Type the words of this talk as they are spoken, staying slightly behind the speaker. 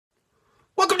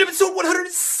Welcome to episode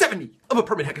 170 of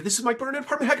Apartment Hacker. This is Mike Burnett.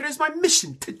 Apartment Hacker is my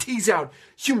mission to tease out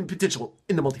human potential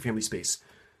in the multifamily space.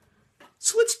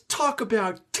 So let's talk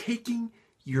about taking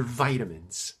your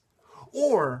vitamins.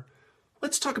 Or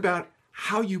let's talk about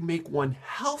how you make one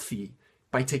healthy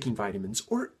by taking vitamins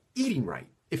or eating right,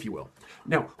 if you will.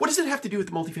 Now, what does it have to do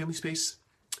with the multifamily space?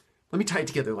 Let me tie it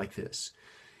together like this.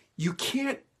 You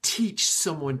can't teach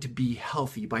someone to be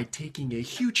healthy by taking a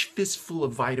huge fistful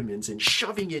of vitamins and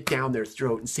shoving it down their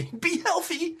throat and saying, be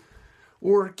healthy,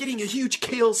 or getting a huge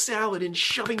kale salad and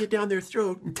shoving it down their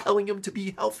throat and telling them to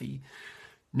be healthy.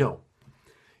 No.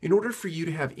 In order for you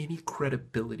to have any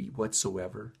credibility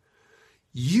whatsoever,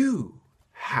 you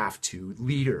have to,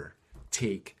 leader,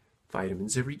 take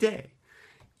vitamins every day,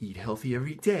 eat healthy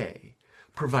every day,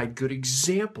 provide good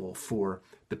example for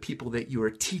the people that you are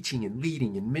teaching and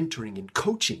leading and mentoring and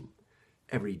coaching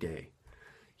every day.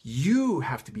 You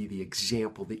have to be the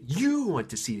example that you want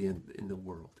to see in the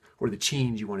world, or the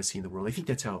change you want to see in the world. I think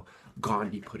that's how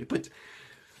Gandhi put it. But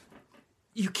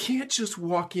you can't just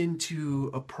walk into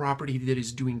a property that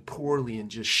is doing poorly and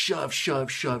just shove.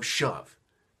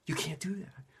 You can't do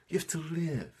that. You have to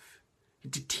live. You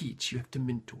have to teach. You have to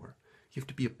mentor. You have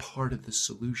to be a part of the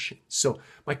solution. So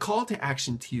my call to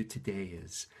action to you today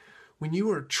is, when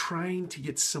you are trying to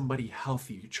get somebody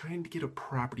healthy, you're trying to get a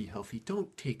property healthy,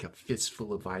 don't take a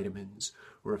fistful of vitamins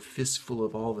or a fistful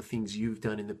of all the things you've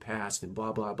done in the past and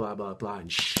blah, blah, blah, blah, blah,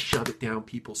 and shove it down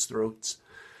people's throats.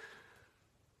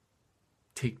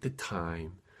 Take the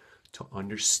time to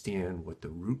understand what the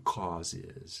root cause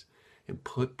is and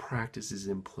put practices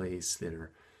in place that are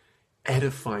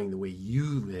edifying the way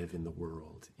you live in the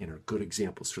world and are good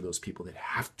examples for those people that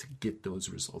have to get those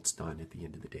results done at the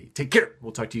end of the day. Take care.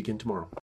 We'll talk to you again tomorrow.